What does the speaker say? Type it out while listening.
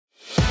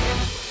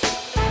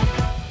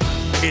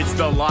It's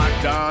the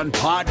Locked On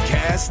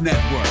Podcast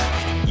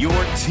Network, your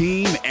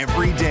team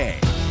every day.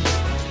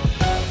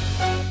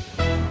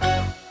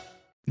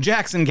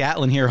 Jackson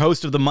Gatlin here,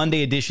 host of the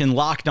Monday edition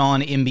Locked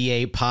On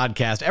NBA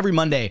podcast. Every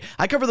Monday,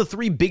 I cover the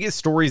three biggest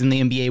stories in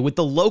the NBA with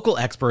the local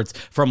experts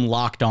from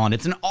Locked On.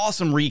 It's an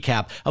awesome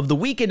recap of the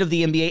weekend of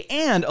the NBA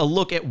and a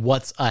look at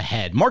what's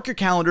ahead. Mark your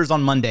calendars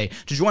on Monday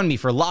to join me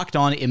for Locked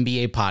On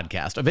NBA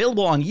podcast,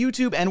 available on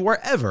YouTube and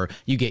wherever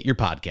you get your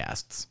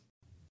podcasts.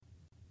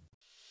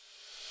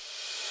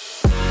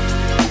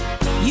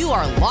 You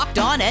are Locked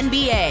On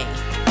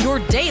NBA, your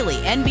daily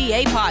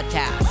NBA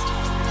podcast.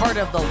 Part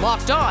of the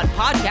Locked On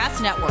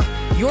Podcast Network,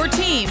 your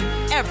team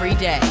every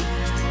day.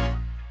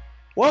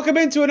 Welcome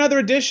into another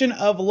edition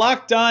of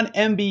Locked On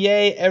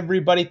NBA,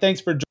 everybody. Thanks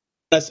for joining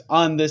us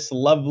on this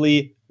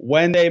lovely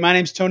Wednesday. My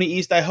name's Tony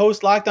East. I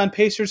host Locked On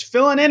Pacers,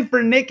 filling in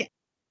for Nick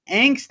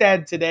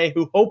Angstad today,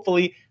 who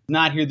hopefully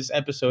not hear this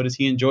episode as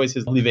he enjoys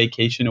his lovely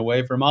vacation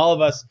away from all of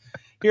us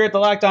here at the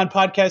Locked On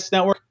Podcast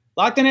Network.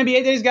 Locked On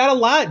NBA Day's got a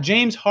lot.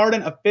 James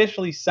Harden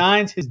officially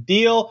signs his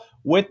deal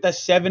with the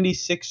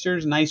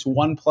 76ers. Nice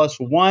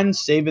 1+1,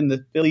 saving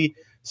the Philly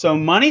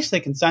some money so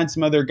they can sign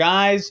some other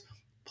guys.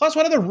 Plus,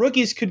 what other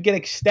rookies could get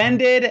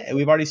extended?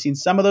 We've already seen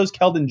some of those.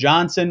 Keldon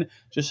Johnson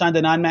just signed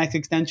a non-max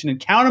extension. And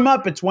count them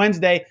up. It's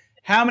Wednesday.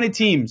 How many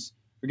teams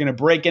are going to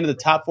break into the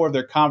top four of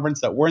their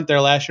conference that weren't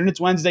there last year? And it's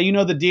Wednesday. You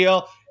know the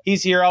deal.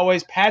 He's here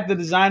always. Pat, the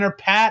designer.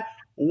 Pat,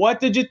 what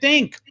did you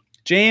think?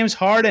 James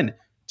Harden,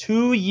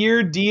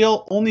 2-year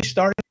deal, only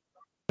started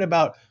at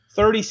about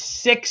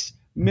 $36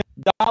 million.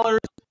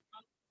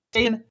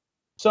 Saving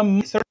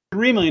some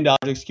 $33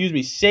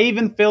 million,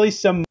 saving Philly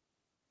some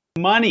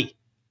money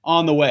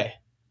on the way.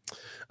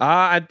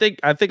 I think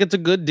it's a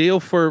good deal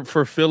for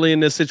Philly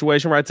in this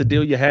situation, right? It's a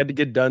deal you had to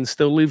get done.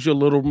 Still leaves you a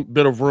little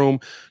bit of room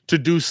to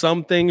do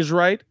some things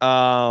right.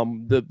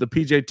 The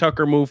PJ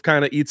Tucker move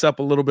kind of eats up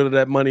a little bit of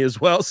that money as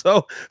well.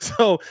 So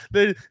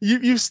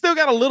you've still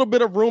got a little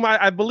bit of room.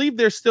 I believe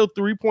there's still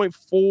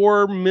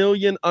 $3.4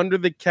 million under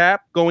the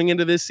cap going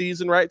into this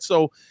season, right?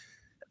 So,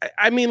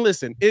 I mean,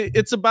 listen,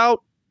 it's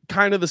about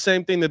kind of the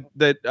same thing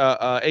that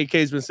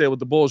AK's been saying with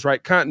the Bulls,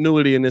 right?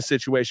 Continuity in this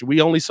situation. We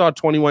only saw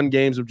 21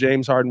 games of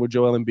James Harden with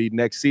Joel Embiid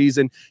next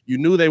season. You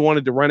knew they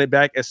wanted to run it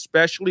back,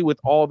 especially with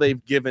all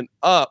they've given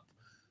up.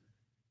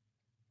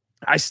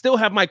 I still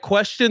have my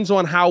questions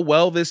on how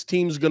well this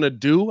team's going to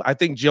do. I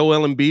think Joel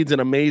Embiid's an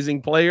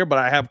amazing player, but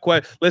I have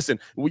listen,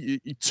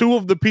 two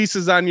of the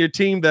pieces on your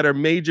team that are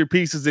major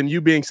pieces in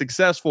you being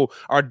successful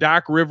are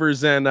Doc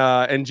Rivers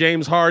and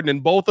James Harden,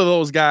 and both of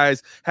those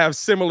guys have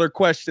similar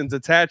questions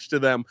attached to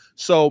them.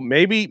 So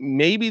maybe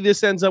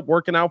this ends up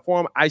working out for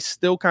them. I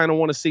still kind of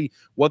want to see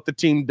what the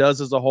team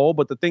does as a whole,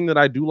 but the thing that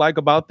I do like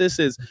about this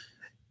is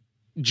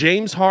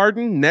James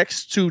Harden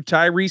next to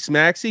Tyrese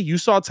Maxey. You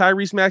saw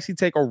Tyrese Maxey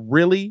take a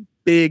really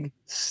big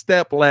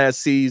step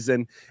last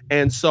season.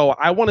 And so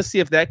I want to see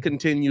if that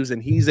continues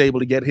and he's able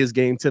to get his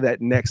game to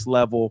that next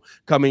level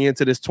coming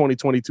into this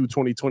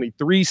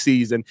 2022-2023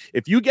 season.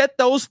 If you get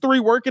those three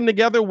working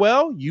together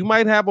well, you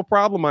might have a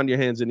problem on your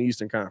hands in the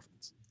Eastern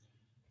Conference.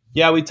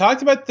 Yeah, we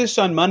talked about this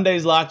on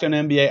Monday's Locked On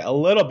NBA a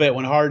little bit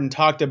when Harden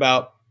talked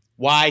about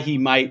why he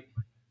might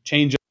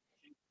change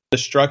the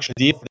structure of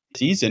the deal for the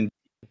season.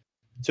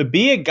 To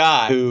be a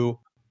guy who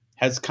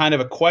has kind of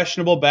a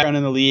questionable background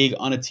in the league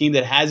on a team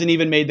that hasn't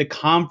even made the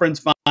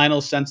conference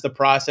finals since the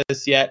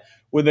process yet,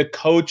 with a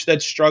coach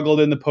that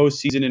struggled in the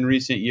postseason in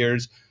recent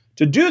years,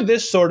 to do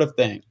this sort of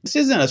thing. This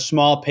isn't a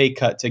small pay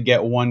cut to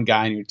get one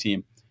guy on your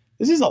team.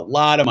 This is a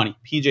lot of money.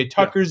 PJ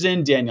Tucker's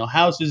in, Daniel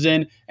House is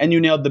in, and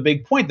you nailed the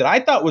big point that I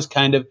thought was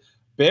kind of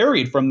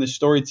buried from this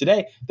story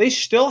today. They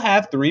still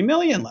have $3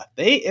 million left.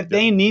 If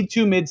they need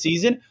to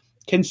midseason,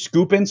 can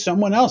scoop in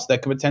someone else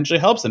that could potentially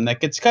help them, that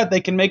gets cut. They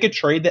can make a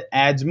trade that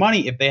adds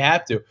money if they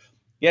have to.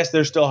 Yes,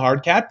 they're still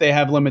hard cap. They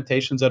have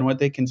limitations on what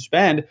they can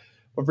spend.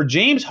 But for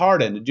James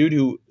Harden, a dude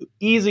who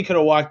easily could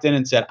have walked in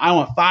and said, I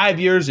want 5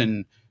 years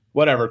and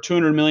whatever,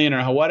 $200 million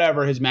or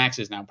whatever his max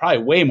is now,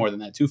 probably way more than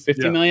that,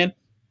 $250 million,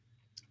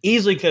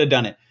 easily could have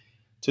done it.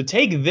 To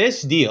take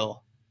this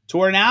deal to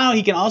where now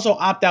he can also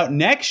opt out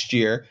next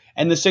year,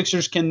 and the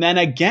Sixers can then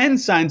again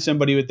sign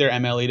somebody with their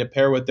MLE to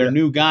pair with their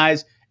new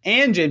guys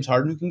and James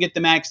Harden, who can get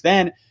the max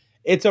then.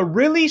 It's a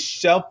really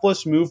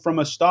selfless move from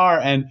a star,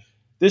 and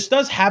this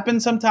does happen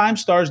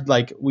sometimes. Stars,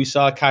 like we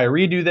saw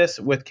Kyrie do this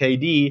with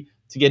KD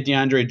to get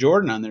DeAndre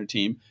Jordan on their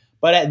team.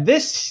 But at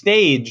this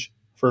stage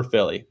for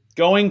Philly,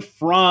 going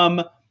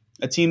from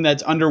a team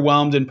that's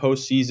underwhelmed in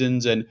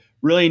postseasons and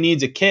really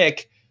needs a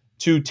kick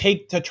to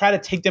try to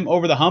take them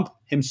over the hump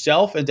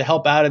himself and to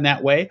help out in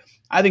that way,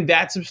 I think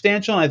that's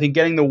substantial. And I think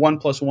getting the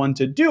 1+1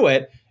 to do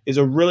it is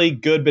a really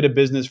good bit of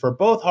business for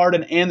both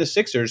Harden and the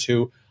Sixers,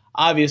 who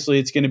obviously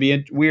it's going to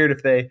be weird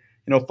if they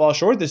fall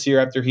short this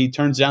year after he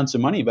turns down some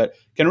money, but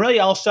can really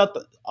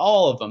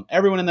all of them,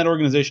 everyone in that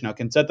organization now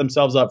can set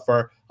themselves up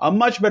for a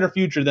much better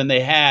future than they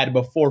had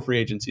before free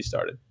agency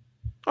started.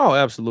 Oh,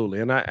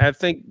 absolutely. And I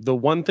think the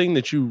one thing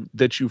that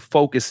you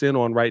focus in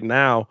on right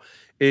now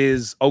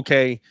is,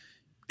 okay,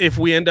 if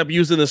we end up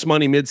using this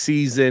money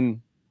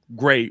midseason,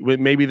 great.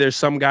 Maybe there's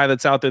some guy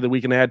that's out there that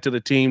we can add to the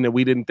team that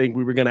we didn't think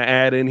we were going to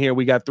add in here.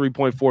 We got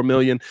 $3.4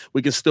 million.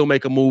 We can still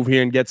make a move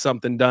here and get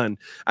something done.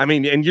 I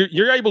mean, and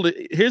you're able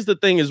to. Here's the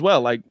thing as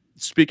well. Like,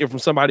 speaking from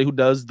somebody who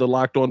does the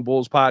Locked On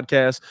Bulls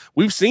podcast,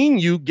 we've seen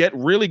you get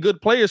really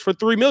good players for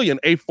 $3 million.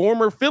 A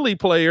former Philly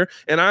player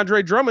and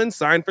Andre Drummond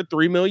signed for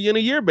 $3 million a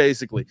year.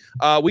 Basically,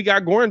 we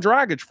got Goran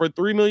Dragic for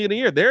 $3 million a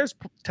year. There's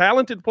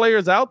talented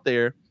players out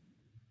there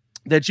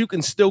that you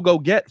can still go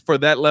get for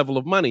that level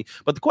of money.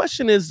 But the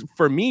question is,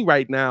 for me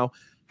right now,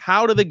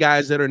 how do the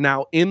guys that are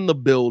now in the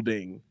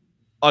building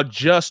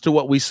adjust to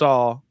what we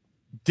saw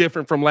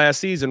different from last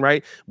season,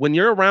 right? When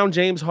you're around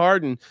James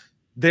Harden,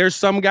 there's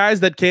some guys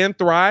that can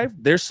thrive.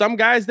 There's some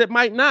guys that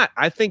might not.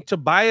 I think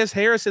Tobias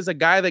Harris is a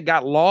guy that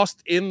got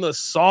lost in the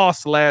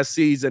sauce last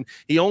season.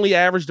 He only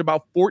averaged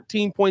about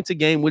 14 points a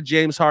game with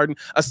James Harden,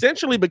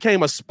 essentially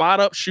became a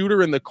spot-up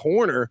shooter in the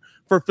corner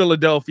for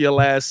Philadelphia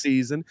last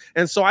season.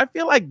 And so I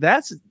feel like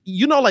that's,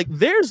 like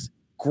there's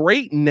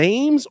great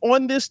names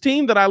on this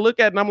team that I look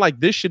at and I'm like,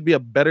 this should be a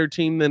better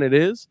team than it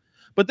is.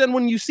 But then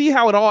when you see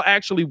how it all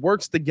actually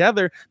works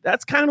together,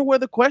 that's kind of where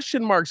the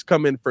question marks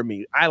come in for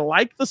me. I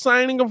like the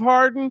signing of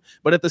Harden,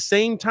 but at the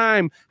same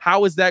time,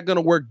 how is that going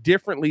to work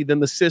differently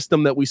than the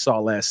system that we saw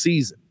last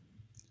season?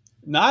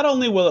 Not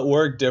only will it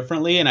work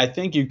differently, and I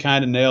think you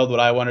kind of nailed what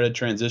I wanted to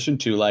transition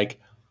to. Like,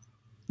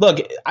 look,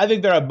 I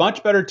think they're a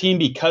much better team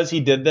because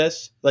he did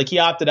this. Like, he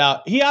opted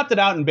out. He opted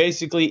out and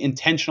basically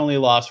intentionally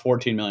lost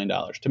 $14 million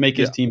to make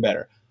his team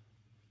better.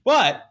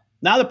 But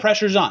now the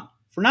pressure's on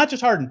for not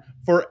just Harden,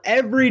 for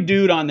every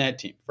dude on that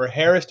team, for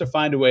Harris to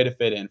find a way to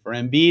fit in, for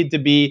Embiid to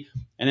be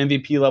an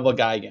MVP level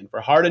guy again, for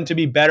Harden to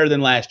be better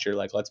than last year.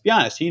 Like, let's be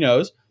honest, he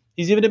knows.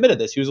 He's even admitted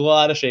this. He was a little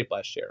out of shape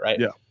last year, right?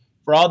 Yeah.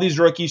 For all these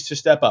rookies to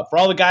step up, for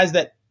all the guys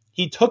that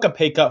he took a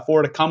pay cut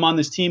for to come on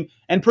this team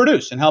and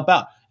produce and help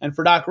out. And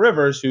for Doc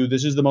Rivers, who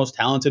this is the most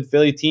talented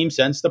Philly team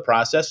since the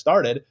process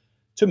started,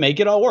 to make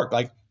it all work.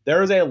 Like,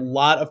 there is a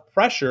lot of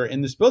pressure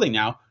in this building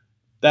now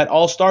that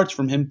all starts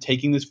from him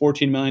taking this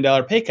 $14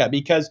 million pay cut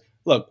because,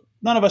 look,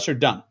 none of us are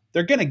dumb.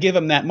 They're going to give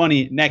him that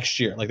money next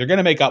year. Like, they're going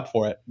to make up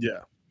for it. Yeah.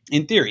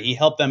 In theory, he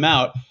helped them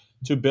out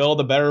to build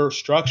a better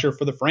structure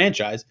for the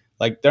franchise.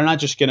 Like, they're not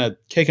just going to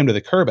kick him to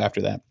the curb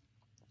after that.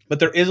 But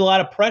there is a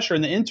lot of pressure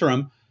in the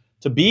interim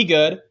to be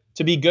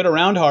good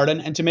around Harden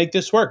and to make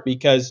this work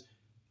because,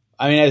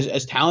 I mean,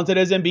 as talented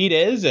as Embiid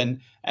is and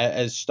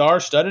as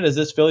star-studded as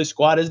this Philly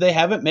squad is, they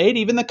haven't made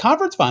even the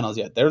conference finals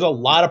yet. There's a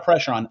lot of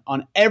pressure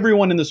on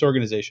everyone in this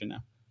organization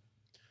now.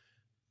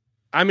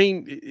 I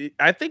mean,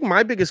 I think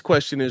my biggest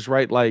question is,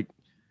 right, like,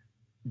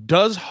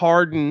 does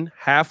Harden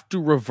have to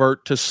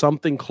revert to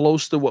something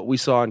close to what we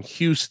saw in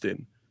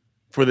Houston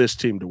for this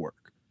team to work?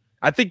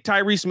 I think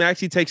Tyrese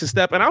Maxey takes a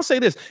step. And I'll say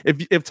this,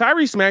 if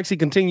Tyrese Maxey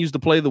continues to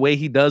play the way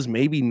he does,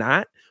 maybe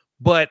not.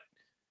 But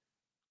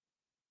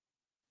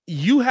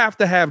you have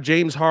to have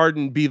James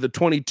Harden be the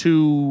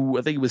 22,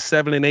 I think he was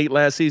 7 and 8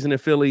 last season in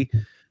Philly,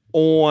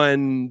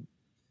 on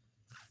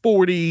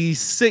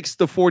 46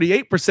 to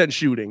 48%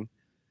 shooting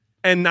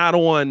and not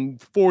on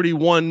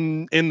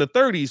 41 in the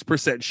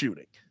 30s%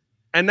 shooting.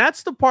 And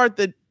that's the part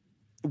that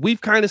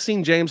we've kind of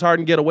seen James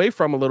Harden get away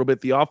from a little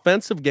bit. The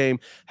offensive game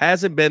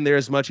hasn't been there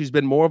as much. He's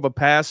been more of a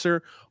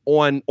passer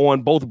on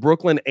both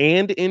Brooklyn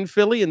and in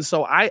Philly. And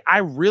so I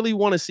really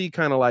want to see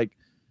kind of like,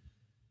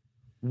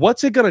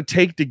 what's it going to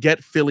take to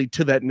get Philly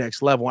to that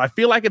next level? I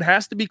feel like it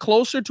has to be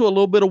closer to a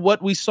little bit of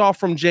what we saw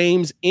from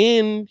James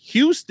in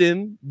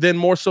Houston than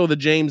more so the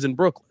James in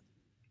Brooklyn.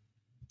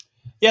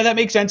 Yeah, that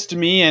makes sense to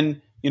me.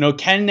 And,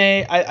 can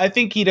they? I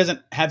think he doesn't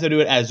have to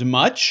do it as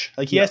much.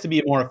 Like, he has to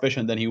be more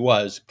efficient than he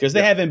was because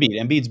they have Embiid.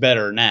 Embiid's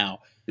better now.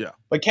 Yeah.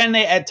 But can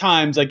they at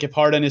times, like if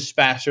Harden is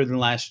faster than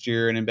last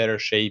year and in better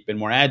shape and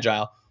more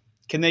agile,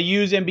 can they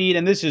use Embiid?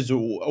 And this is a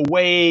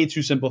way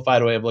too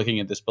simplified way of looking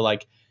at this, but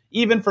like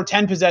even for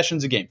 10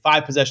 possessions a game,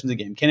 5 possessions a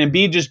game, can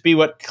Embiid just be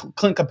what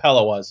Clint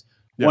Capella was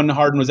when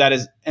Harden was at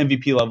his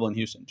MVP level in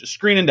Houston? Just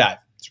screen and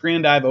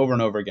dive over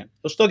and over again.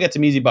 He'll still get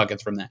some easy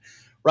buckets from that.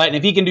 Right, and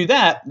if he can do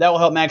that, that will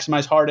help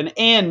maximize Harden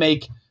and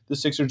make the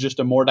Sixers just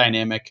a more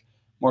dynamic,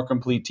 more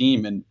complete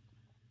team. And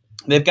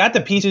they've got the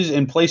pieces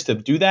in place to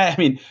do that.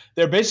 I mean,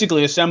 they're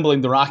basically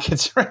assembling the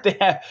Rockets right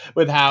there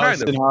with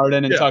House and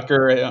Harden and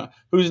Tucker.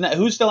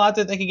 Who's still out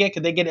there they could get?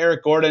 Could they get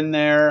Eric Gordon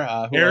there?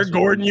 Eric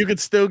Gordon you could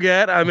still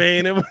get. I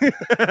mean, who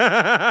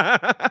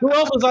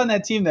else was on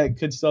that team that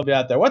could still be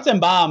out there? What's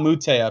Mbah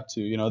Mute up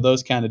to?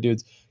 Those kind of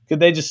dudes. Could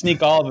they just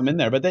sneak all of them in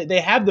there? But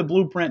they have the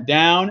blueprint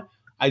down.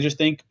 I just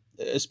think,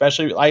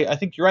 especially, I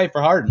think you're right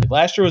for Harden. Like,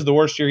 last year was the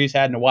worst year he's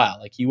had in a while.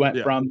 Like, he went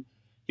from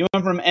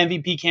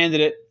MVP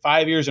candidate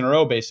 5 years in a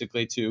row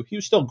basically to he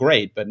was still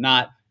great, but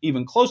not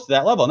even close to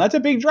that level. And that's a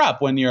big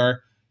drop when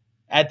you're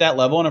at that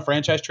level and a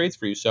franchise trades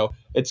for you. So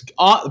it's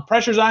the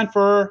pressure's on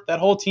for that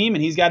whole team,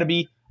 and he's got to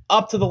be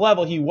up to the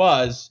level he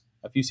was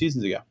a few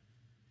seasons ago.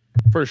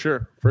 For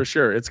sure.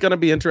 It's going to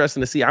be interesting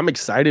to see. I'm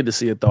excited to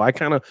see it though.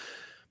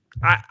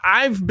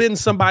 I've been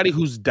somebody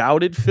who's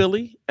doubted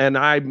Philly, and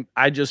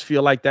I just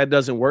feel like that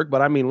doesn't work.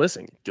 But I mean,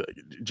 listen,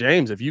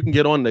 James, if you can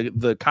get on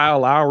the Kyle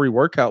Lowry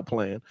workout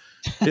plan,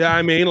 yeah,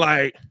 I mean,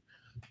 like,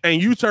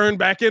 and you turn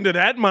back into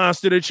that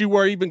monster that you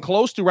were even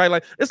close to, right?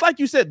 Like, it's like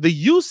you said, the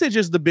usage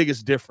is the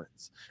biggest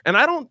difference. And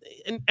I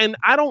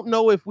don't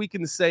know if we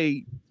can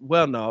say,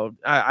 well, no,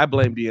 I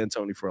blame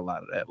D'Antoni for a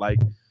lot of that. Like,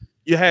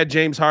 you had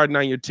James Harden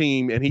on your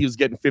team, and he was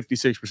getting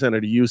 56%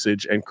 of the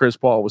usage, and Chris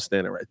Paul was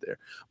standing right there.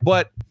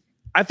 But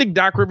I think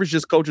Doc Rivers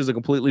just coaches a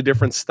completely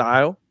different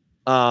style.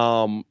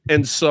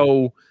 And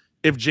so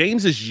if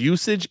James's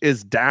usage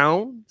is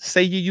down,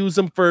 say you use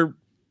him for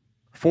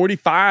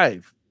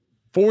 40%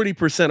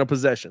 of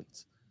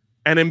possessions,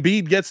 and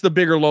Embiid gets the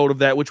bigger load of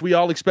that, which we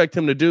all expect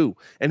him to do,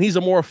 and he's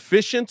a more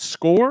efficient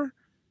scorer,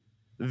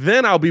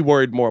 then I'll be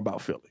worried more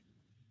about Philly.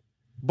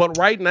 But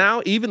right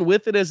now, even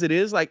with it as it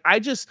is, like I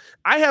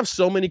have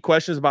so many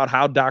questions about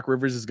how Doc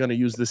Rivers is going to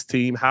use this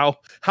team, how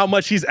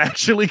much he's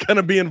actually going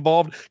to be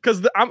involved.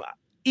 Because I'm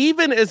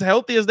even as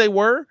healthy as they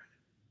were,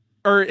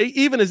 or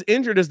even as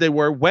injured as they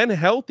were, when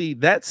healthy,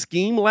 that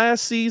scheme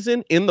last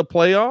season in the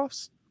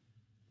playoffs,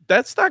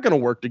 that's not going to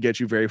work to get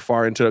you very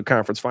far into the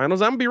conference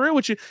finals. I'm going to be real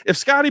with you. If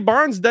Scotty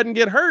Barnes doesn't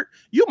get hurt,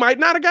 you might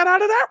not have got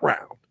out of that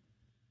round.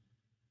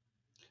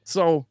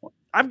 So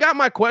I've got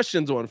my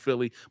questions on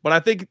Philly, but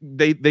I think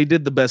they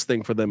did the best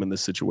thing for them in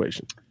this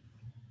situation.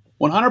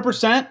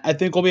 100%. I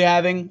think we'll be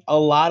having a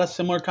lot of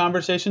similar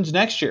conversations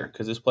next year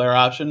because this player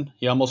option,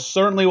 he almost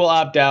certainly will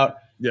opt out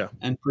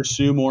and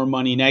pursue more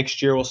money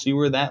next year. We'll see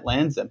where that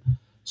lands them.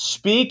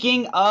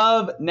 Speaking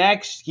of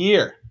next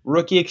year,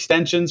 rookie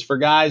extensions for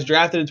guys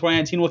drafted in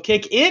 2019 will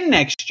kick in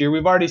next year.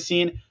 We've already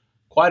seen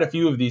quite a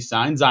few of these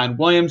signs. Zion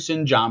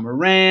Williamson, John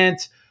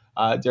Morant,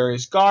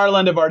 Darius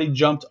Garland have already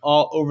jumped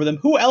all over them.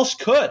 Who else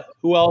could?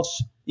 Who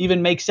else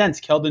even makes sense?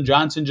 Keldon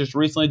Johnson just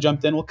recently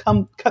jumped in. We'll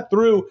cut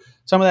through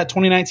some of that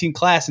 2019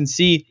 class and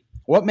see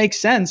what makes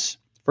sense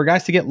for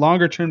guys to get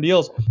longer-term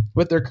deals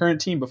with their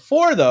current team.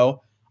 Before,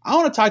 though, I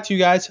want to talk to you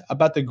guys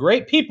about the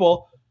great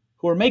people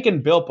who are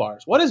making Built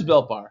Bars. What is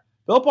Built Bar?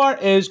 Built Bar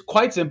is,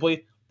 quite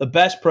simply, the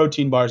best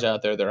protein bars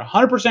out there. They're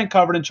 100%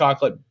 covered in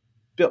chocolate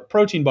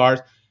protein bars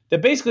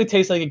that basically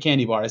taste like a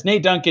candy bar. As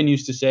Nate Duncan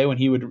used to say when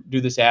he would do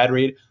this ad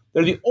read,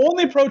 they're the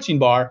only protein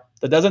bar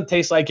that doesn't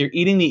taste like you're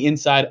eating the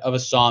inside of a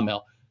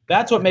sawmill.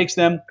 That's what makes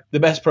them the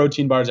best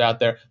protein bars out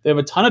there. They have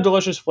a ton of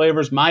delicious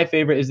flavors. My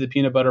favorite is the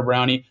peanut butter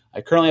brownie. I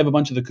currently have a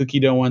bunch of the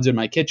cookie dough ones in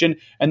my kitchen.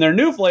 And their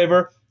new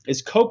flavor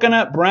is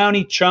coconut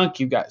brownie chunk.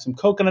 You've got some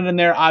coconut in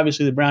there.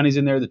 Obviously, the brownie's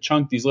in there, the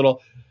chunk, these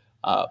little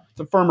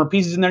the firmer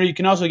pieces in there. You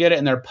can also get it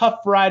in their puff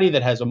variety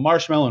that has a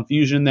marshmallow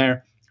infusion in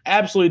there.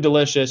 Absolutely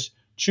delicious,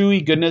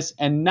 chewy goodness.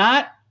 And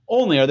not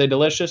only are they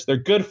delicious, they're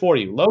good for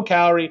you. Low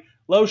calorie,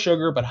 low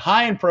sugar, but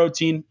high in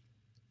protein,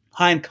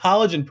 high in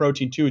collagen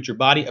protein too, which your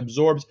body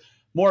absorbs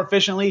more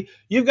efficiently.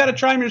 You've got to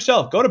try them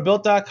yourself. Go to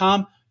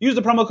Built.com. Use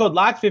the promo code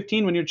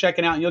LOCK15 when you're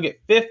checking out, and you'll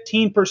get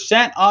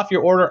 15% off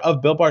your order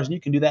of Built Bars. And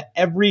you can do that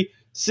every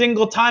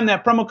single time.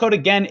 That promo code,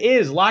 again,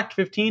 is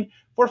LOCKed15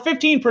 for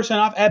 15%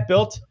 off at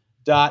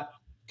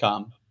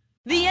Built.com.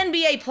 The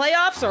NBA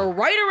playoffs are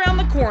right around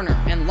the corner,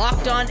 and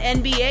Locked On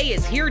NBA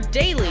is here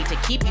daily to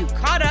keep you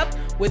caught up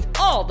with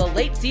all the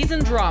late season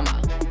drama.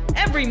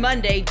 Every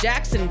Monday,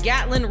 Jackson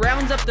Gatlin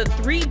rounds up the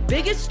 3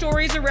 biggest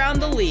stories around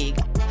the league,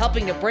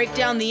 helping to break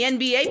down the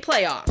NBA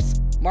playoffs.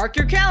 Mark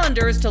your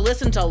calendars to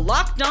listen to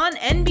Locked On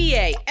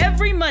NBA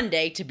every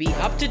Monday to be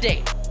up to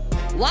date.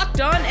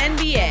 Locked On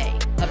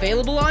NBA,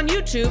 available on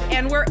YouTube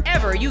and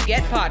wherever you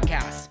get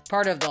podcasts.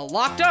 Part of the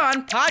Locked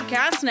On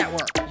Podcast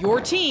Network, your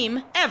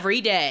team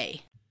every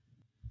day.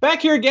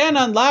 Back here again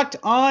on Locked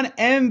On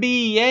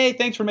NBA.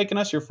 Thanks for making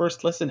us your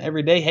first listen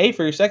every day. Hey,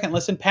 for your second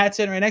listen, Pat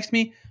sitting right next to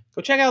me.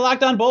 Go check out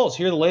Locked On Bulls.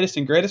 Hear the latest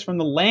and greatest from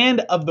the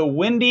land of the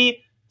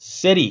Windy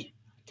City.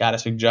 Gotta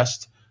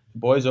suggest the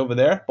boys over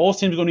there. Bulls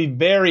team's going to be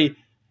very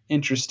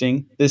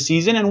interesting this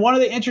season. And one of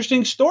the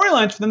interesting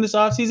storylines for them this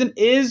offseason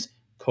is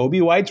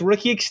Kobe White's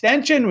rookie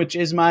extension, which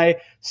is my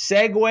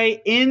segue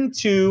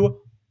into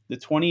the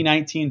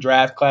 2019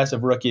 draft class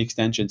of rookie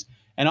extensions.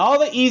 And all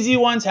the easy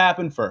ones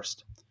happen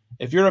first.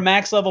 If you're a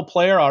max level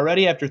player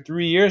already after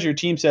 3 years, your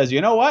team says,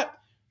 you know what?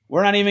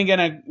 We're not even going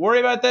to worry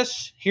about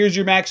this. Here's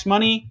your max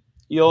money.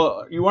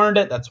 You earned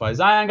it. That's why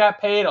Zion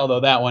got paid, although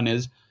that one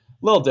is a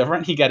little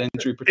different. He got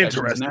injury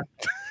protection in there.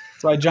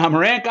 That's why John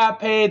Morant got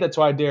paid. That's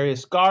why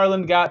Darius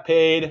Garland got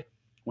paid.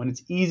 When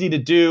it's easy to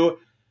do,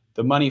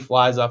 the money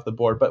flies off the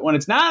board. But when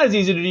it's not as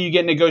easy to do, you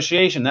get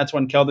negotiation. That's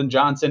when Keldon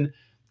Johnson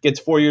gets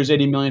 4 years,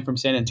 $80 million from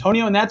San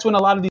Antonio, and that's when a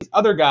lot of these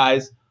other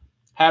guys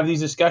have these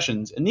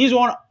discussions. And these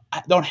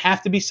don't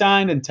have to be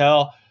signed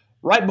until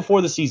right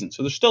before the season.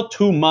 So there's still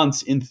 2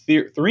 months in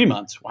 3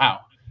 months.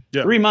 Wow.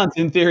 Yeah. 3 months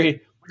in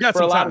theory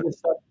for a lot of this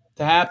stuff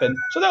to happen.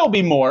 So there will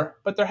be more,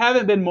 but there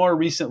haven't been more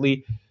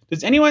recently.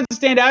 Does anyone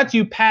stand out to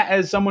you, Pat,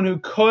 as someone who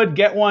could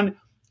get one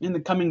in the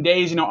coming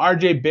days? You know,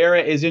 RJ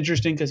Barrett is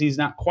interesting because he's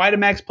not quite a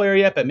max player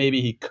yet, but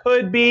maybe he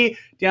could be.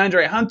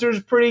 DeAndre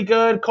Hunter's pretty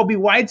good. Kobe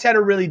White's had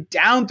a really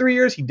down 3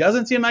 years. He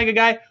doesn't seem like a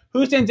guy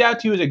who stands out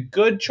to you as a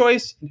good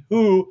choice, and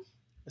who,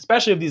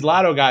 especially of these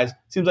lotto guys,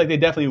 seems like they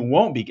definitely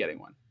won't be getting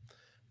one?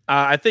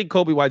 I think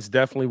Kobe White's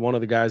definitely one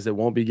of the guys that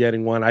won't be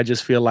getting one. I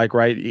just feel like,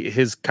 right,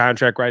 his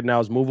contract right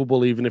now is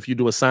movable. Even if you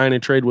do a sign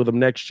and trade with him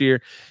next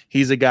year,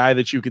 he's a guy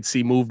that you could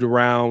see moved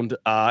around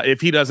if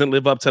he doesn't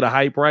live up to the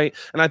hype, right?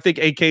 And I think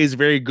AK is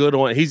very good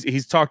on.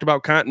 He's talked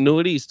about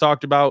continuity. He's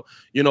talked about,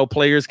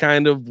 players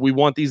kind of, we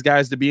want these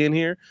guys to be in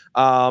here.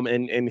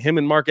 And him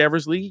and Mark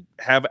Eversley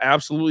have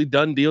absolutely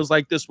done deals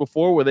like this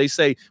before, where they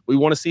say, we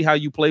want to see how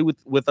you play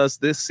with us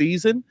this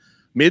season,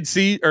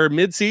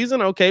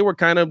 mid-season. Okay, we're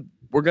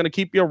going to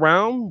keep you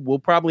around. We'll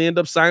probably end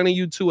up signing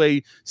you to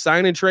a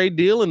sign and trade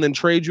deal and then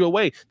trade you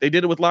away. They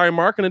did it with Larry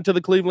Markkinen to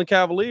the Cleveland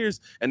Cavaliers,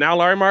 and now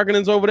Larry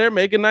Markkinen's over there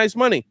making nice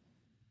money.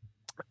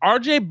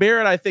 RJ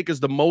Barrett, I think,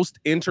 is the most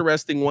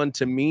interesting one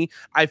to me.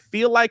 I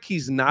feel like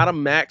he's not a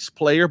max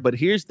player, but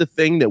here's the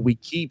thing that we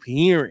keep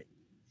hearing.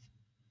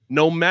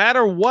 No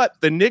matter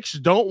what, the Knicks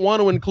don't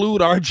want to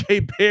include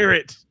RJ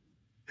Barrett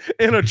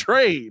in a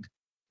trade.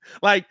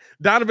 Like,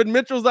 Donovan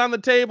Mitchell's on the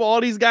table. All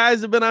these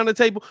guys have been on the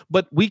table,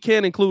 but we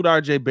can't include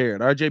RJ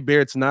Barrett. RJ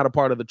Barrett's not a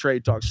part of the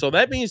trade talk. So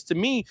that means to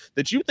me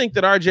that you think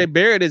that RJ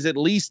Barrett is at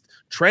least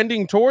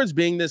trending towards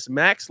being this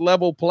max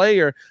level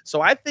player.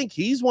 So I think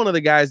he's one of the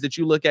guys that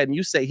you look at and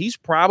you say he's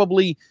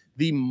probably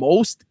the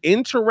most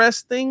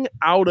interesting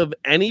out of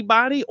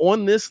anybody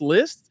on this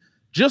list,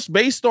 just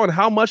based on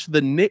how much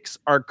the Knicks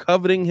are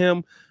coveting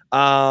him.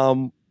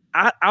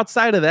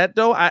 Outside of that,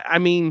 though, I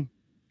mean,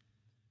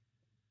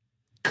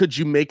 could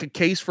you make a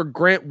case for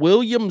Grant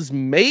Williams?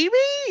 Maybe.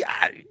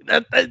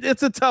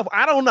 It's a tough.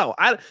 I don't know.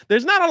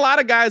 There's not a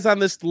lot of guys on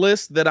this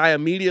list that I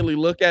immediately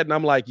look at and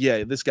I'm like,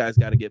 yeah, this guy's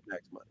got to get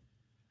max money.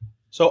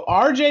 So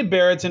RJ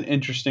Barrett's an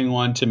interesting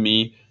one to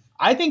me.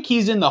 I think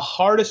he's in the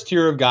hardest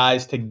tier of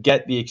guys to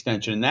get the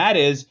extension. And that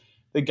is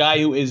the guy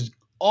who is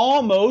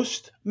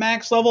almost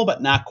max level,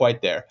 but not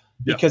quite there.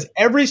 Yeah. Because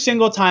every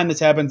single time this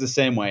happens the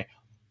same way,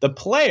 the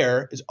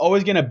player is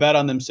always going to bet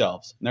on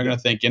themselves. And they're going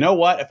to think, you know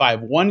what? If I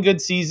have one good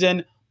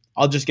season,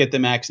 I'll just get the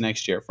max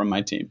next year from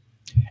my team.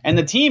 And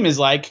the team is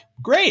like,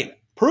 great,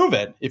 prove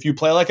it. If you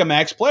play like a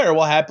max player,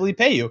 we'll happily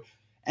pay you.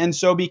 And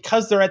so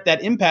because they're at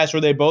that impasse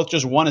where they both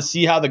just want to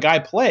see how the guy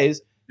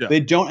plays, they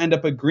don't end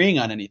up agreeing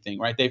on anything,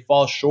 right? They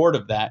fall short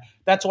of that.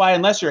 That's why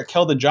unless you're at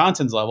Keldon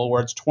Johnson's level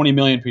where it's $20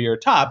 million per year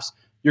tops,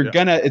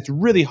 it's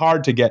really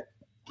hard to get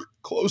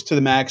close to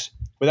the max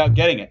without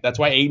getting it. That's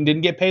why Ayton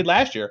didn't get paid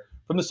last year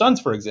from the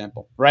Suns, for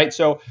example, right?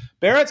 So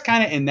Barrett's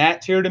kind of in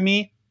that tier to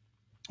me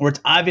where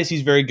it's obvious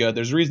he's very good.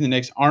 There's a reason the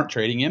Knicks aren't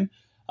trading him,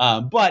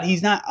 but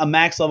he's not a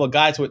max level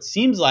guy. So it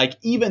seems like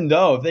even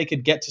though if they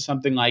could get to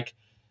something like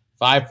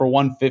 5 for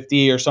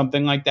 150 or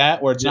something like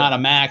that, where it's not a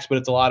max, but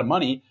it's a lot of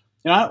money,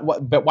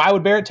 but why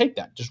would Barrett take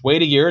that? Just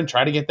wait a year and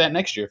try to get that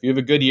next year. If you have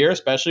a good year,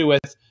 especially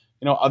with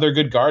other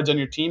good guards on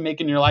your team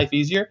making your life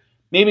easier,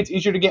 maybe it's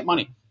easier to get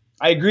money.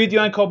 I agree with you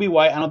on Kobe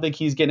White. I don't think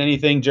he's getting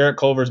anything. Jarrett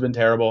Culver's been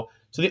terrible.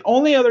 So the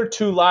only other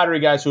two lottery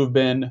guys who have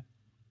been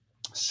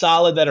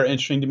solid that are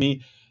interesting to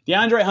me,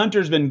 DeAndre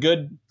Hunter's been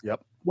good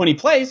when he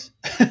plays,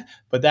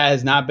 but that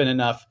has not been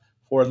enough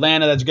for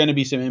Atlanta. That's going to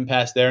be some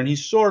impasse there. And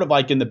he's sort of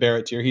like in the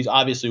Barrett tier. He's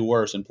obviously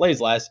worse and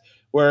plays less,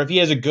 where if he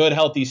has a good,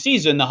 healthy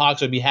season, the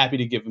Hawks would be happy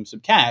to give him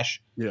some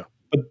cash. Yeah.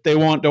 But they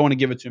don't want to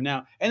give it to him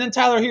now. And then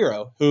Tyler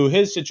Hero, who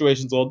his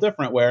situation's a little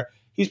different, where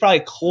he's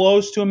probably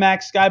close to a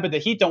max guy, but the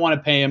Heat don't want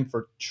to pay him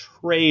for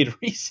trade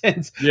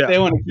reasons. Yeah. They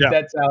want to keep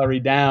that salary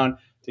down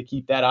to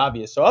keep that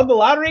obvious. So of the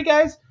lottery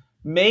guys,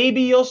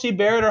 maybe you'll see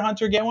Barrett or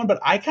Hunter get one, but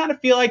I kind of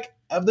feel like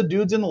of the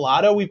dudes in the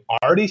lotto, we've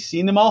already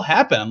seen them all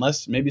happen,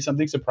 unless maybe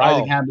something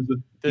surprising happens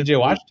with PJ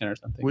Washington or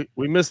something.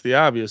 We missed the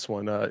obvious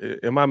one.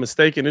 Am I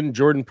mistaken? Isn't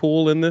Jordan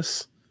Poole in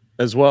this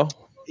as well?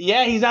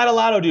 Yeah, he's not a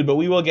lotto dude, but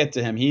we will get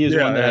to him. He is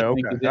one that I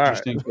think is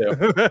interesting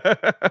too.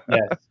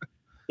 Yes.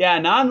 Yeah,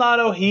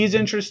 non-lotto, he's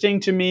interesting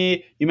to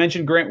me. You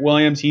mentioned Grant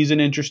Williams. He's an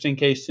interesting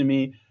case to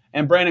me.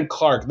 And Brandon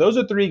Clark. Those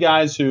are three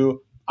guys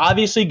who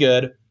obviously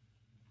good,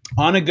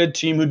 on a good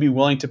team who'd be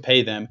willing to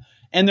pay them.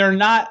 And they're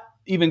not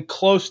even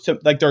close to,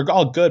 like, they're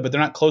all good, but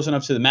they're not close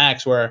enough to the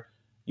max where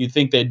you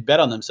think they'd bet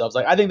on themselves.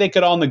 Like, I think they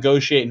could all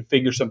negotiate and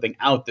figure something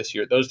out this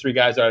year. Those three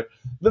guys are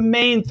the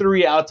main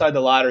three outside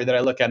the lottery that I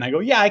look at and I go,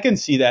 yeah, I can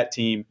see that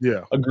team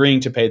agreeing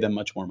to pay them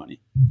much more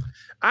money.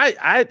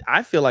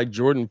 I feel like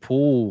Jordan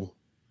Poole,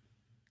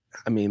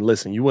 I mean,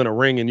 listen, you win a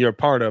ring and you're a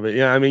part of it.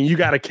 Yeah, I mean, you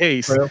got a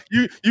case.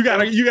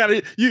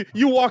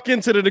 You walk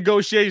into the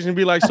negotiation and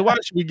be like, so why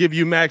should we give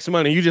you max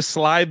money? You just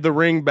slide the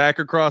ring back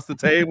across the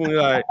table and,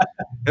 and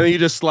then you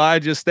just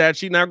slide your stat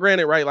sheet. Now,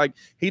 granted, right, like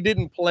he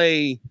didn't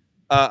play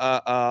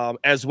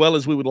as well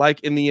as we would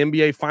like in the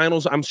NBA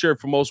Finals. I'm sure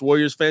for most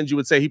Warriors fans, you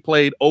would say he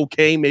played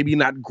okay, maybe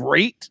not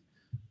great,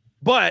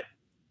 but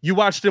you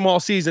watched him all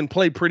season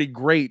play pretty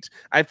great.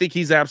 I think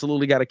he's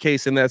absolutely got a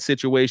case in that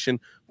situation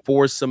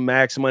for some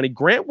max money.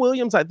 Grant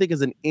Williams, I think,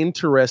 is an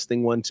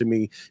interesting one to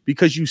me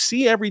because you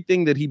see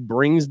everything that he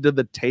brings to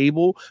the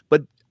table,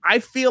 but I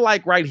feel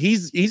like, right,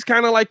 he's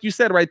kind of like you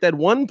said, right, that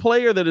one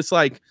player that it's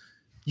like,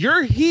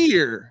 you're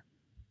here,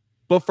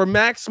 but for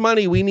max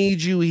money, we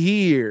need you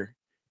here.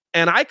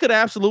 And I could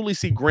absolutely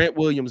see Grant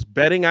Williams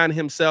betting on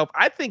himself.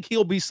 I think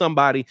he'll be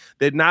somebody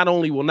that not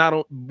only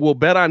will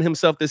bet on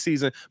himself this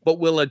season, but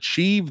will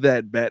achieve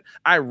that bet.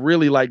 I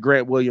really like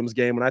Grant Williams'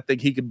 game, and I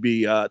think he could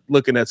be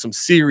looking at some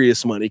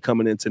serious money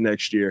coming into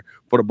next year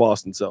for the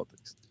Boston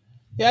Celtics.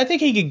 Yeah, I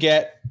think he could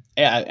get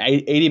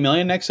 $80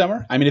 million next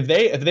summer. I mean,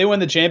 if they win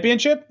the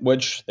championship,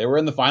 which they were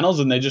in the finals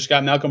and they just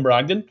got Malcolm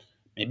Brogdon,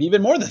 maybe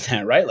even more than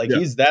that, right? Like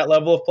he's that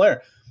level of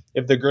player.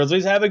 If the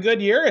Grizzlies have a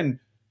good year, and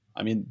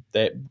I mean,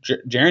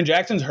 Jaren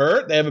Jackson's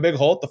hurt, they have a big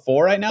hole at the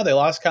 4 right now. They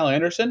lost Kyle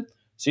Anderson.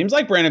 Seems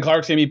like Brandon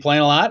Clark's going to be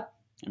playing a lot.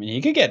 I mean,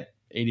 he could get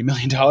 $80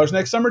 million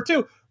next summer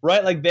too,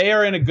 right? Like they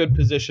are in a good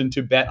position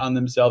to bet on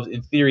themselves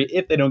in theory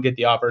if they don't get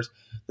the offers.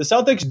 The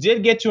Celtics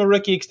did get to a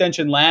rookie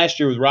extension last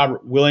year with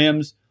Robert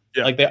Williams.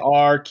 Yeah. Like they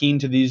are keen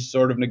to these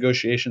sort of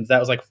negotiations. That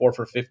was like 4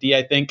 for $50,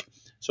 I think.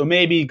 So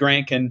maybe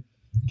Grant can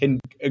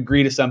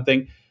agree to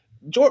something.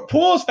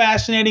 Poole is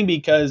fascinating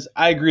because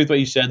I agree with what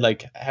you said.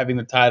 Like having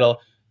the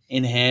title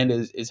in hand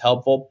is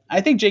helpful.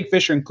 I think Jake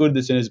Fisher included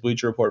this in his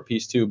Bleacher Report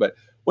piece too. But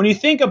when you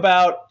think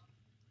about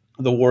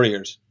the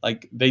Warriors,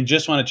 like they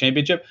just won a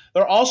championship,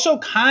 they're also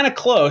kind of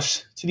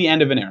close to the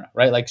end of an era,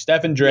 right? Like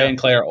Steph and Dre and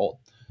Clay are old.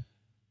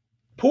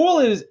 Poole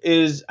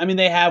is I mean,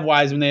 they have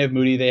Wiseman, they have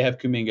Moody, they have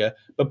Kuminga,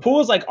 but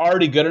Poole is like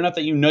already good enough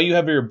that you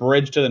have your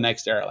bridge to the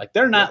next era. Like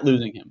they're not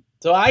losing him.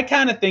 So I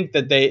kind of think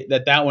that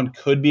that one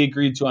could be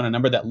agreed to on a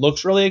number that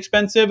looks really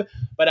expensive,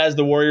 but as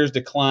the Warriors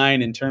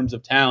decline in terms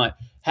of talent,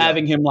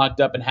 having him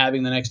locked up and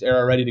having the next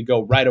era ready to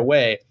go right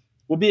away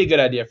will be a good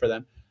idea for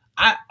them.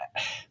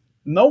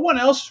 No one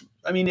else,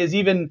 I mean, is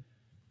even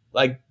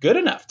like good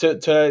enough to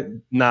get into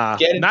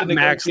not the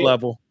max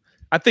level.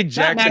 I think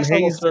Jackson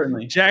Hayes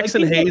certainly.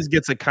 Hayes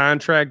gets a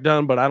contract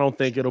done, but I don't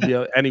think it'll be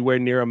anywhere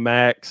near a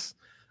max.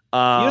 You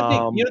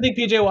don't think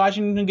PJ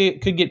Washington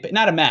could get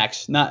not a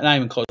max, not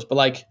even close, but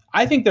like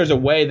I think there's a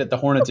way that the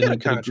Hornets and him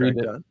could agree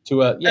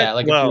to a 3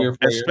 or 4 years.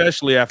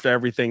 Especially after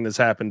everything that's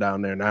happened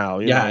down there now.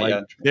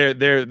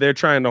 They're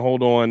trying to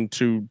hold on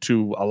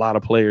to a lot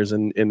of players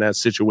in that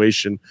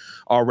situation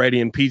already.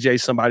 And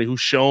PJ's somebody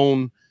who's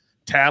shown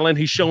talent.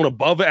 He's shown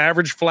above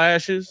average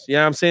flashes. You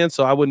know what I'm saying?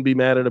 So I wouldn't be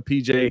mad at a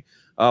PJ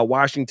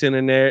Washington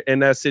in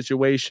that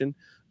situation.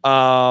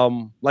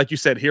 Like you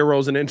said,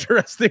 Hero's an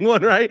interesting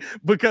one, right?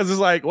 Because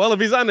it's like, well, if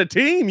he's on the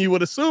team, you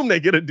would assume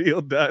they get a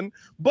deal done.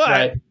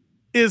 But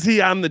is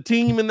he on the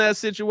team in that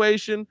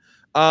situation?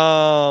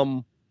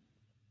 I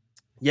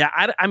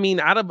mean,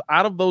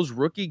 out of those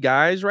rookie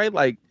guys, right?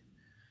 Like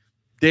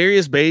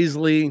Darius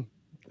Bazley,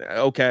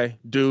 okay,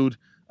 dude.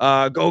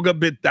 Goga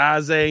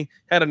Bitadze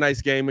had a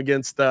nice game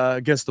against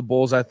the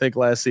Bulls, I think,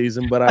 last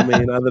season. But I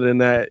mean, other than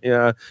that,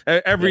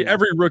 every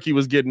rookie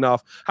was getting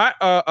off. Rui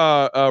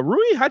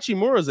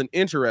Hachimura is an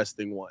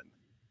interesting one.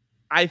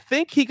 I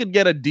think he could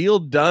get a deal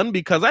done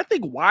because I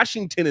think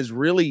Washington is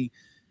really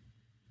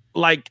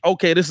like,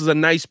 okay, this is a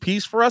nice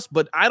piece for us,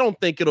 but I don't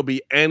think it'll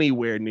be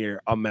anywhere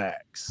near a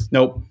max.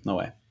 Nope, no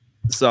way.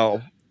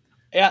 So,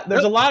 yeah,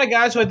 there's a lot of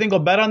guys who I think will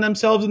bet on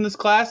themselves in this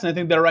class, and I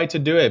think they're right to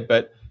do it,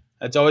 but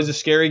it's always a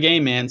scary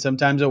game, man.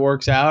 Sometimes it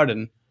works out,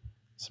 and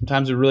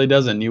sometimes it really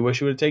doesn't. You wish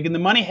you would have taken the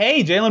money.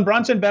 Hey, Jalen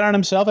Brunson bet on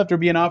himself after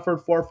being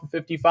offered 4 for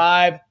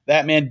 $55.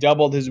 That man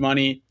doubled his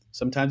money.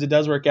 Sometimes it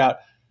does work out.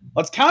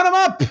 Let's count them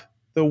up.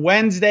 The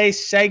Wednesday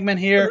segment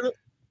here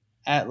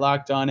at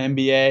Locked On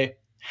NBA.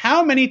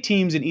 How many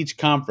teams in each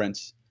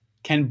conference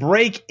can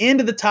break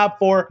into the top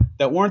 4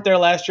 that weren't there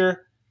last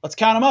year? Let's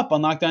count them up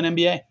on Locked On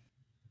NBA.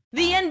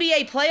 The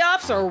NBA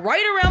playoffs are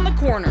right around the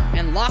corner,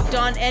 and Locked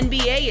On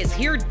NBA is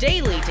here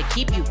daily to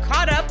keep you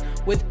caught up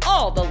with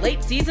all the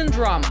late season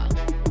drama.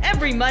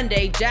 Every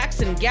Monday,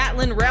 Jackson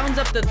Gatlin rounds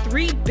up the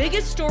 3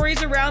 biggest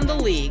stories around the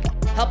league,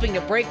 helping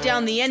to break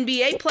down the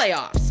NBA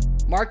playoffs.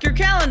 Mark your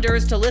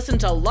calendars to listen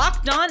to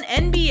Locked On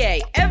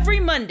NBA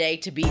every Monday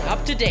to be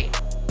up to date.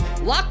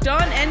 Locked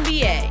On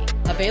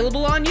NBA,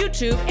 available on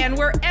YouTube and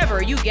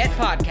wherever you get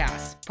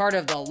podcasts. Part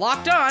of the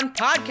Locked On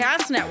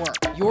Podcast Network,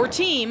 your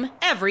team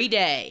every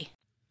day.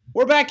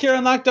 We're back here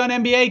on Locked On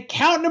NBA,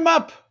 counting them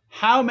up.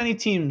 How many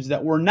teams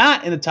that were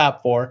not in the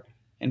top 4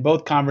 in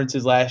both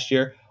conferences last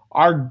year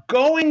are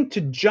going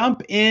to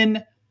jump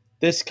in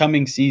this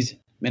coming season?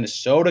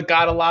 Minnesota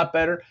got a lot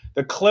better.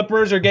 The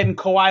Clippers are getting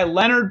Kawhi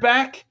Leonard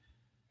back.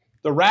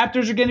 The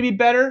Raptors are going to be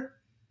better.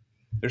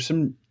 There's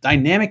some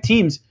dynamic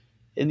teams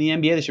in the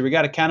NBA this year. We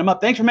got to count them up.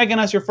 Thanks for making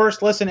us your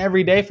first listen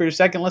every day. For your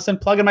second listen,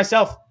 plugging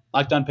myself.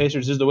 Locked On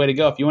Pacers is the way to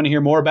go. If you want to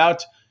hear more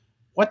about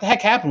what the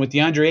heck happened with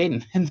DeAndre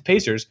Ayton and the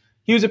Pacers,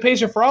 he was a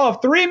Pacer for all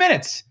of 3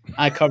 minutes.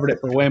 I covered it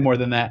for way more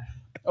than that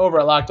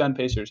over at Locked On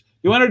Pacers.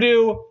 You want to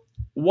do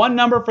one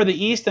number for the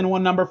East and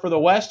one number for the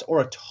West,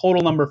 or a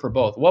total number for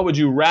both? What would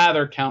you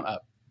rather count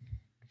up?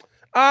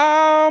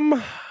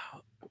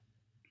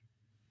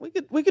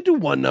 We could do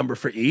one number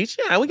for each.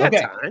 Yeah, we got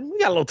time. We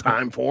got a little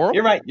time for them.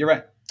 You're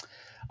right.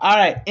 All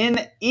right. In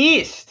the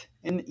East,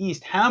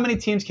 how many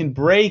teams can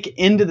break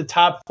into the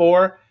top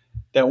 4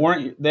 that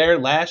weren't there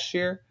last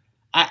year?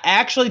 I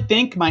actually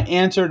think my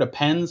answer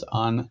depends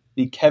on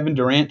the Kevin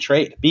Durant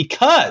trade,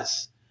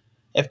 because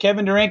if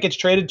Kevin Durant gets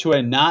traded to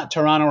a not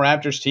Toronto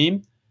Raptors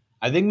team,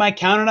 I think my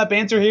counted up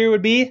answer here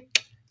would be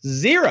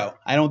 0.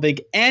 I don't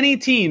think any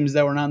teams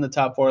that were not in the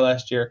top 4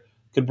 last year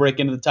could break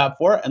into the top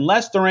 4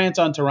 unless Durant's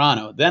on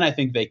Toronto. Then I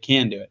think they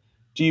can do it.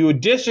 Do you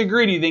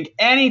disagree? Do you think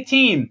any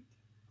team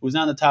who's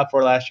not in the top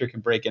 4 last year can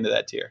break into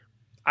that tier?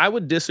 I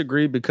would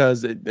disagree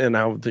because,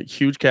 the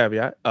huge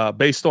caveat,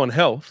 based on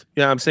health,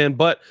 you know what I'm saying?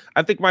 But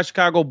I think my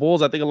Chicago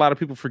Bulls, I think a lot of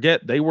people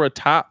forget, they were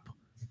atop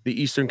the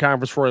Eastern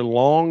Conference for a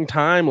long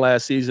time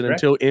last season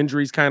until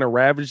injuries kind of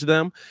ravaged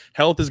them.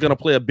 Health is going to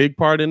play a big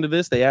part into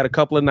this. They add a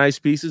couple of nice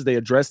pieces. They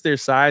address their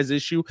size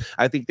issue.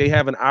 I think they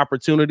have an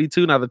opportunity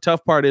to. Now, the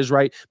tough part is,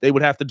 right, they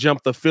would have to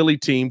jump the Philly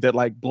team that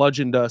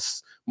bludgeoned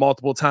us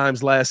multiple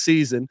times last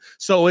season.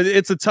 So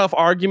it's a tough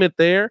argument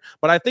there.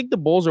 But I think the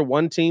Bulls are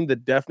one team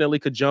that definitely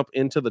could jump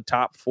into the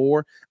top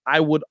 4.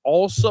 I would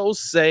also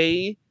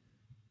say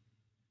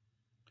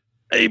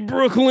a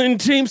Brooklyn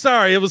team.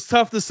 Sorry, it was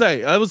tough to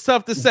say.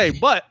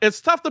 But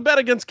it's tough to bet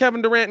against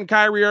Kevin Durant and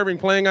Kyrie Irving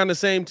playing on the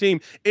same team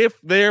if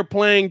they're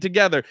playing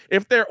together.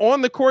 If they're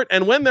on the court,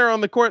 and when they're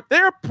on the court,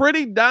 they're a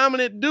pretty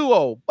dominant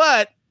duo.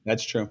 But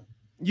that's true.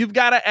 You've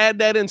got to add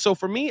that in. So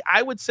for me,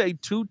 I would say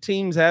 2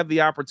 teams have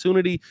the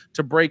opportunity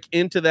to break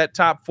into that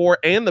top 4.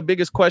 And the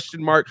biggest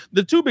question mark,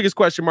 the 2 biggest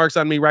question marks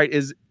on me, right,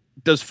 is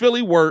does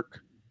Philly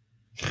work?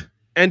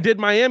 And did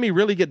Miami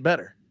really get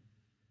better?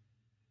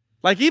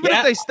 Even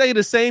if they stay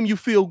the same, you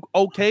feel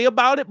okay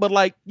about it.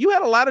 But you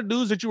had a lot of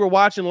dudes that you were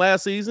watching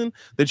last season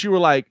that you were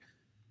like,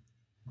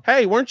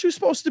 hey, weren't you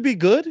supposed to be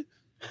good?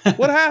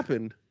 What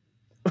happened?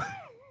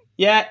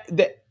 Yeah,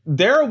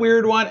 they're a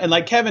weird one. And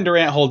Kevin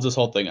Durant holds this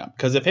whole thing up.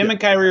 Because if him and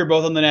Kyrie are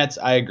both on the Nets,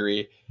 I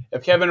agree.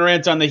 If Kevin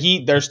Durant's on the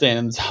Heat, they're staying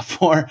in the top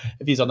 4.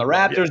 If he's on the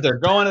Raptors, they're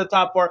going to the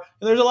top 4.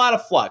 And there's a lot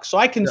of flux. So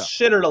I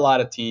considered a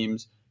lot of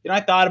teams. I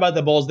thought about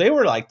the Bulls. They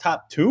were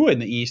top 2 in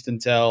the East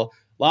until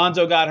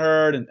Lonzo got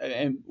hurt.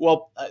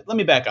 Let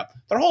me back up.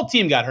 Their whole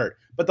team got hurt.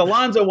 But the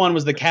Lonzo one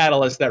was the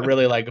catalyst that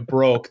really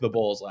broke the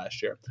Bulls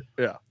last year.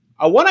 Yeah.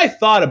 What I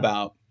thought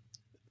about,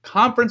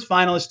 conference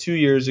finalists 2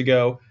 years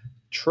ago,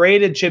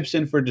 traded chips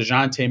in for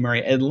DeJounte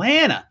Murray.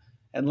 Atlanta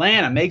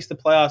makes the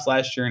playoffs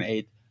last year in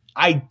 8th.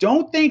 I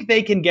don't think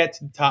they can get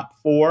to the top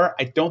 4.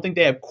 I don't think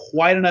they have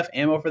quite enough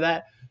ammo for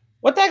that.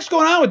 What the heck's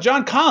going on with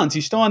John Collins?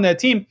 He's still on that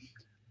team.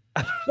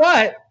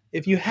 But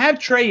if you have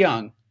Trae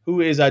Young,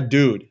 who is a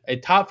dude, a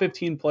top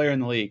 15 player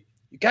in the league,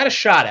 you got a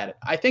shot at it.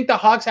 I think the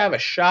Hawks have a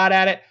shot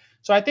at it.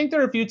 So I think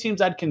there are a few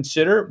teams I'd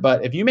consider.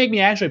 But if you make me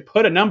actually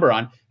put a number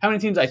on how many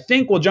teams I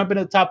think will jump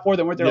into the top 4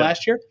 that weren't there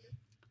last year,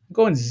 I'm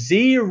going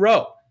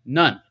 0.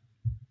 None.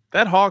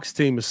 That Hawks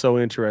team is so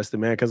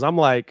interesting, man, because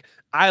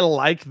I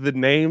like the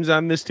names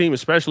on this team,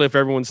 especially if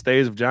everyone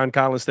stays, if John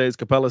Collins stays,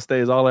 Capella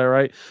stays, all that,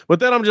 right? But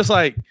then I'm just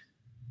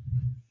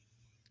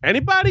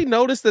anybody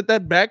notice that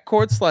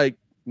backcourt's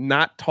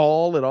not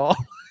tall at all?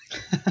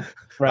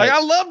 Right.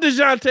 I love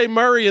DeJounte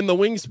Murray and the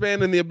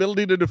wingspan and the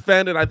ability to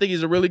defend, and I think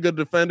he's a really good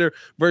defender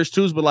versus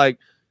twos, but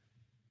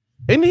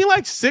isn't he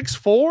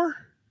 6'4"?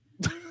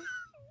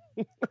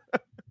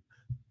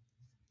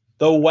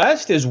 The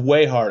West is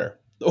way harder.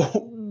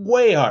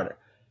 Way harder.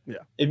 Yeah.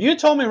 If you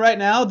told me right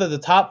now that the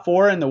top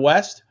 4 in the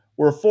West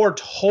were 4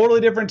 totally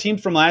different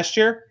teams from last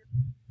year,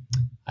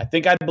 I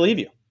think I'd believe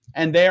you.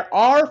 And there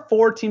are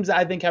 4 teams that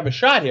I think have a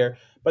shot here,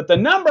 but the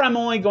number I'm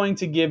only going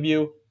to give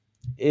you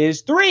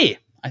is 3.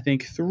 I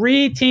think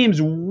 3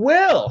 teams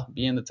will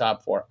be in the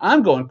top 4.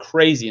 I'm going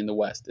crazy in the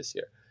West this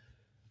year.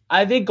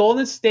 I think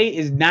Golden State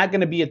is not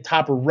going to be a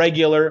top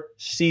regular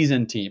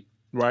season team.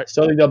 Right.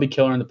 Still think they'll be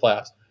killer in the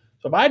playoffs.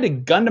 So if I had to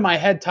gun to my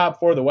head top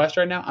 4 of the West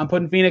right now, I'm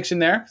putting Phoenix in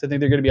there because I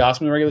think they're going to be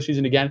awesome in the regular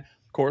season again.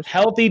 Of course.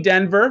 Healthy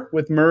Denver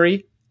with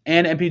Murray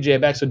and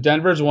MPJ back. So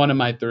Denver's 1 of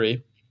my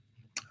 3.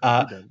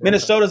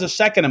 Minnesota's a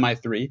 2nd of my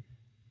 3.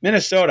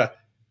 Minnesota,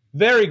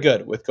 very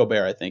good with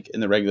Gobert, I think,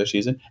 in the regular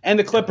season. And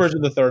the Clippers are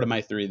the 3rd of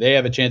my 3. They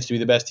have a chance to be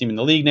the best team in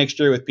the league next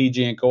year with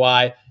PG and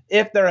Kawhi.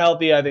 If they're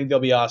healthy, I think they'll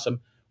be awesome,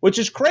 which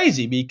is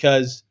crazy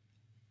because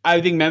I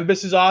think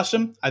Memphis is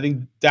awesome. I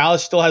think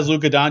Dallas still has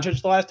Luka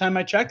Doncic the last time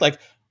I checked.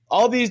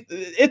 All these,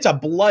 it's a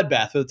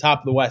bloodbath at the top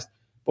of the West.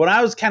 But when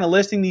I was kind of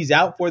listing these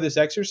out for this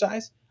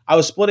exercise, I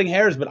was splitting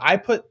hairs, but I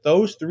put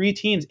those 3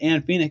 teams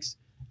and Phoenix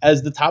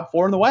as the top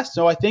 4 in the West.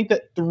 So I think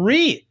that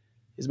 3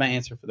 is my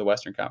answer for the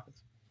Western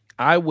Conference.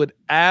 I would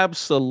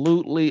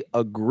absolutely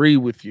agree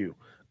with you.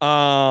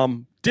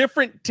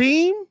 Different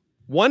team,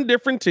 one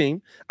different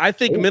team. I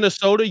think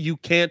Minnesota you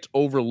can't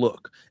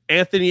overlook.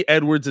 Anthony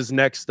Edwards is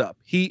next up.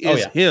 He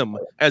is him,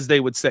 as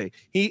they would say.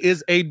 He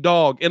is a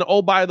dog. And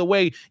by the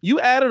way, you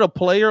added a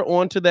player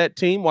onto that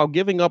team while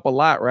giving up a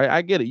lot, right?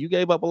 I get it. You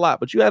gave up a lot,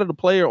 but you added a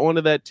player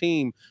onto that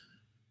team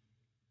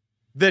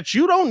that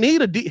you don't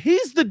need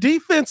he's the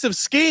defensive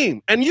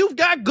scheme, and you've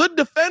got good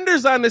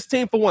defenders on this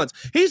team for once.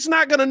 He's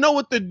not going to know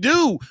what to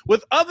do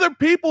with other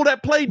people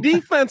that play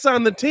defense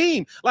on the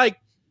team.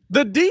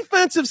 The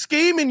defensive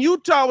scheme in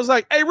Utah was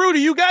hey,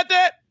 Rudy, you got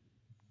that?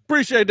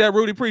 Appreciate that,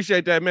 Rudy.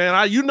 Appreciate that, man.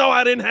 I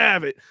didn't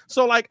have it.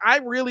 So, I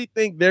really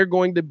think they're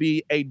going to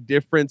be a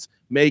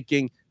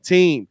difference-making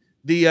team.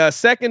 The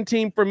second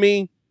team for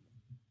me,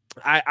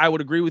 I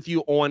would agree with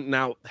you on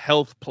now.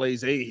 Health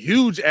plays a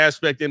huge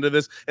aspect into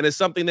this, and it's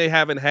something they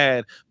haven't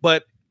had.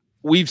 But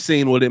we've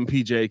seen what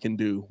MPJ can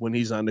do when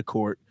he's on the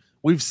court.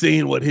 We've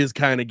seen what his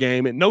kind of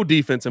game, and no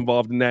defense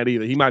involved in that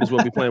either. He might as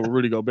well be playing with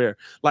Rudy Gobert.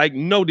 Like,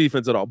 no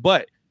defense at all.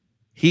 But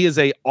he is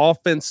a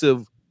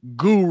offensive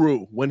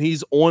guru when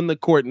he's on the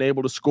court and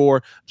able to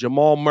score.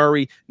 Jamal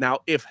Murray. Now,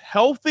 if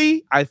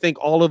healthy, I think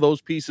all of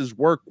those pieces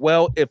work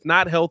well. If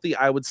not healthy,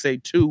 I would say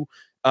two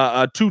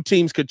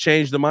teams could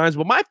change the minds.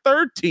 But my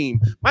third team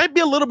might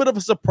be a little bit of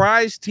a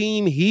surprise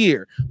team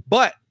here.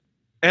 But,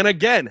 and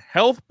again,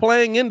 health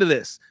playing into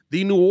this.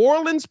 The New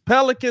Orleans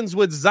Pelicans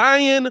with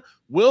Zion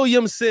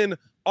Williamson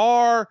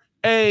are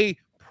a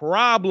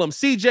problem.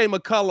 CJ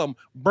McCollum,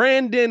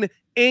 Brandon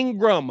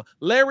Ingram,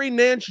 Larry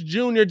Nance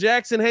Jr.,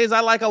 Jackson Hayes. I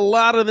like a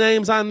lot of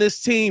names on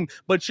this team,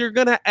 but you're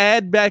going to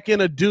add back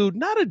in a dude,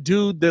 not a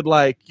dude that,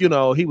 like, you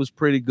know, he was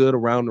pretty good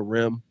around the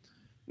rim.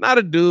 Not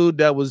a dude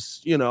that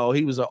was, you know,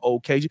 he was an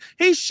okay.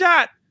 He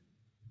shot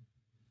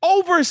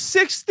over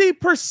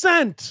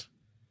 60%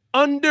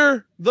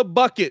 under the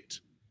bucket.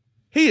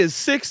 He is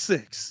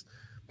 6'6".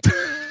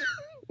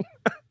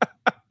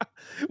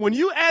 When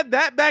you add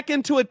that back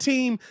into a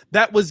team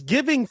that was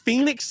giving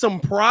Phoenix some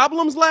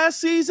problems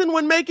last season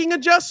when making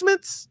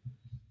adjustments,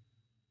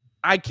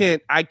 I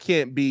can't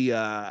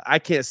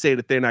say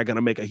that they're not going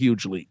to make a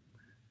huge leap.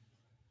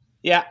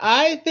 Yeah,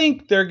 I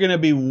think they're going to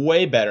be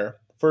way better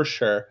for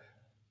sure.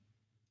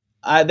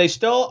 They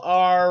still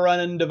are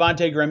running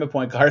Devontae Graham at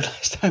point guard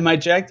last time I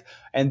checked,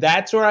 and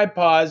that's where I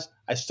paused.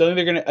 I still think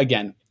they're going to,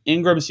 again,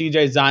 Ingram,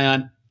 CJ,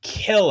 Zion,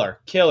 killer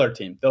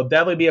team. They'll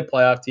definitely be a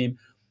playoff team.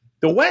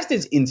 The West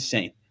is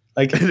insane.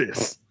 Like, it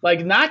is.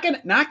 Like,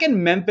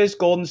 knocking Memphis,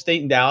 Golden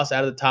State, and Dallas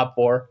out of the top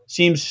 4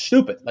 seems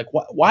stupid. Like,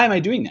 why am I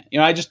doing that? You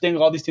know, I just think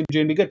all these teams are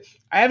going to be good.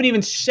 I haven't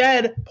even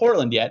said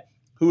Portland yet,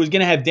 who is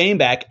going to have Dame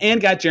back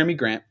and got Jeremy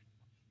Grant.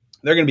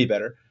 They're going to be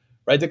better,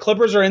 right? The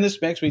Clippers are in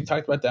this mix. We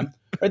talked about them.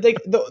 Right?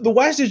 The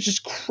West is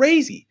just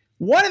crazy.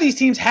 One of these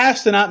teams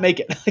has to not make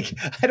it. Like,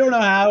 I don't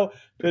know how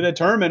to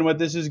determine what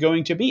this is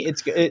going to be.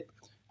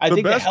 I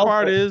think the best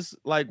part is,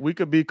 like, we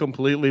could be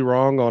completely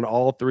wrong on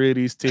all three of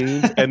these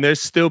teams, and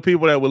there's still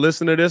people that will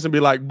listen to this and be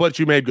like, but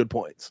you made good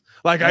points.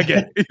 Like, I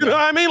get it. You know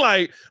what I mean?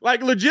 Like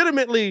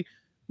legitimately,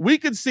 we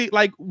could see,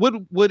 like,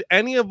 would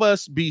any of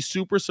us be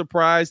super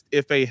surprised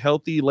if a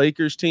healthy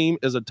Lakers team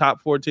is a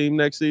top 4 team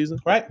next season?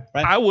 Right.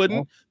 I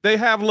wouldn't. They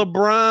have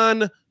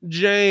LeBron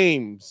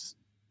James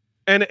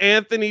and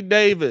Anthony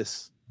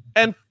Davis,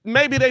 and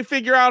maybe they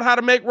figure out how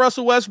to make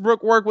Russell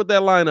Westbrook work with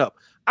that lineup.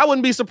 I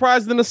wouldn't be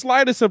surprised in the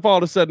slightest if all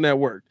of a sudden that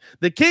worked.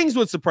 The Kings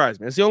would surprise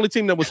me. It's the only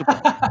team that would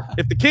surprise me.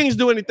 If the Kings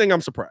do anything,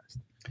 I'm surprised.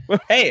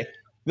 Hey,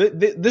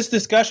 this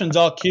discussion's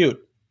all cute.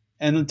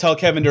 And until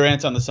Kevin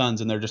Durant's on the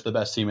Suns and they're just the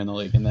best team in the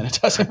league, and then it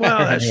doesn't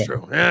matter. Well, that's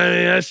true. I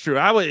mean, that's true.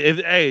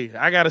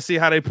 I got to see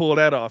how they pull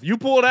that off. You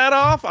pull that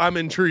off, I'm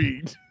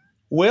intrigued.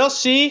 We'll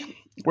see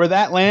where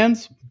that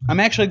lands.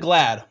 I'm actually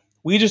glad.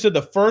 We just did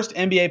the first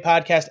NBA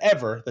podcast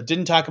ever that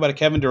didn't talk about a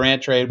Kevin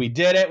Durant trade. We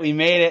did it. We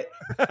made it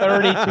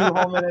 32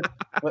 whole minutes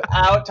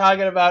without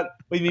talking about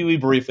 – we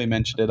briefly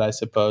mentioned it, I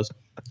suppose.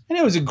 And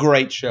it was a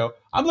great show.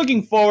 I'm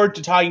looking forward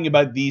to talking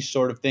about these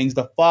sort of things,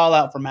 the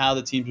fallout from how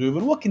the teams move.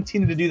 And we'll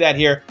continue to do that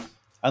here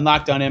on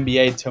Locked On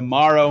NBA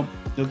tomorrow.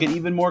 You'll get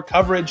even more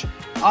coverage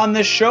on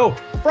this show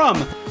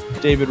from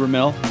David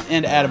Ramil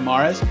and Adam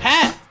Mares.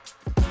 Pat,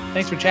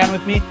 thanks for chatting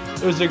with me.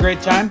 It was a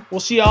great time.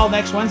 We'll see you all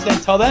next Wednesday.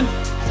 Until then,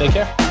 take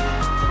care.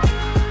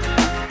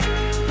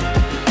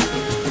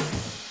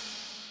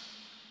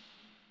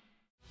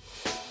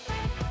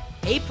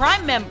 Hey,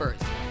 Prime members,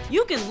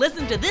 you can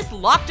listen to this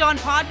Locked On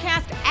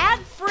podcast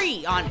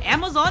ad-free on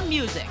Amazon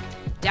Music.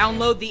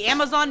 Download the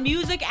Amazon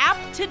Music app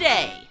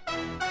today.